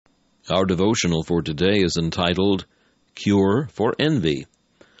Our devotional for today is entitled, Cure for Envy.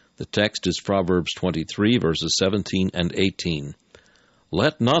 The text is Proverbs 23, verses 17 and 18.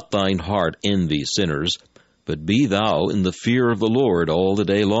 Let not thine heart envy sinners, but be thou in the fear of the Lord all the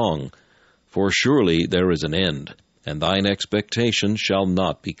day long. For surely there is an end, and thine expectation shall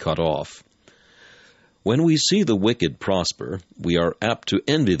not be cut off. When we see the wicked prosper, we are apt to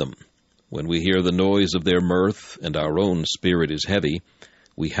envy them. When we hear the noise of their mirth, and our own spirit is heavy,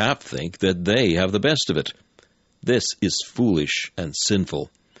 we half think that they have the best of it. This is foolish and sinful.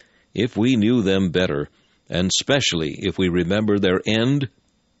 If we knew them better, and especially if we remember their end,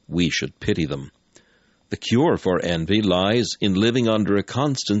 we should pity them. The cure for envy lies in living under a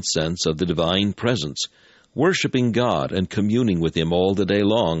constant sense of the divine presence, worshiping God and communing with Him all the day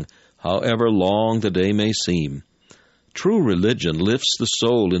long, however long the day may seem. True religion lifts the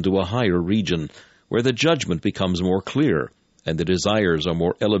soul into a higher region, where the judgment becomes more clear, and the desires are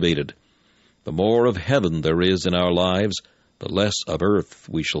more elevated. The more of heaven there is in our lives, the less of earth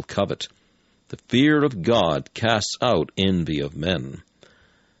we shall covet. The fear of God casts out envy of men.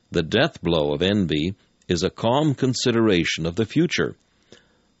 The death blow of envy is a calm consideration of the future.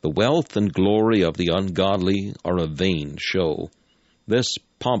 The wealth and glory of the ungodly are a vain show. This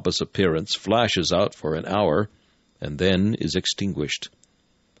pompous appearance flashes out for an hour, and then is extinguished.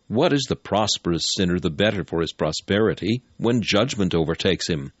 What is the prosperous sinner the better for his prosperity when judgment overtakes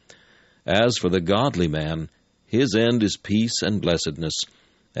him? As for the godly man, his end is peace and blessedness,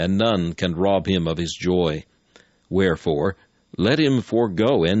 and none can rob him of his joy. Wherefore, let him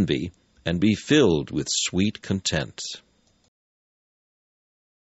forego envy, and be filled with sweet content.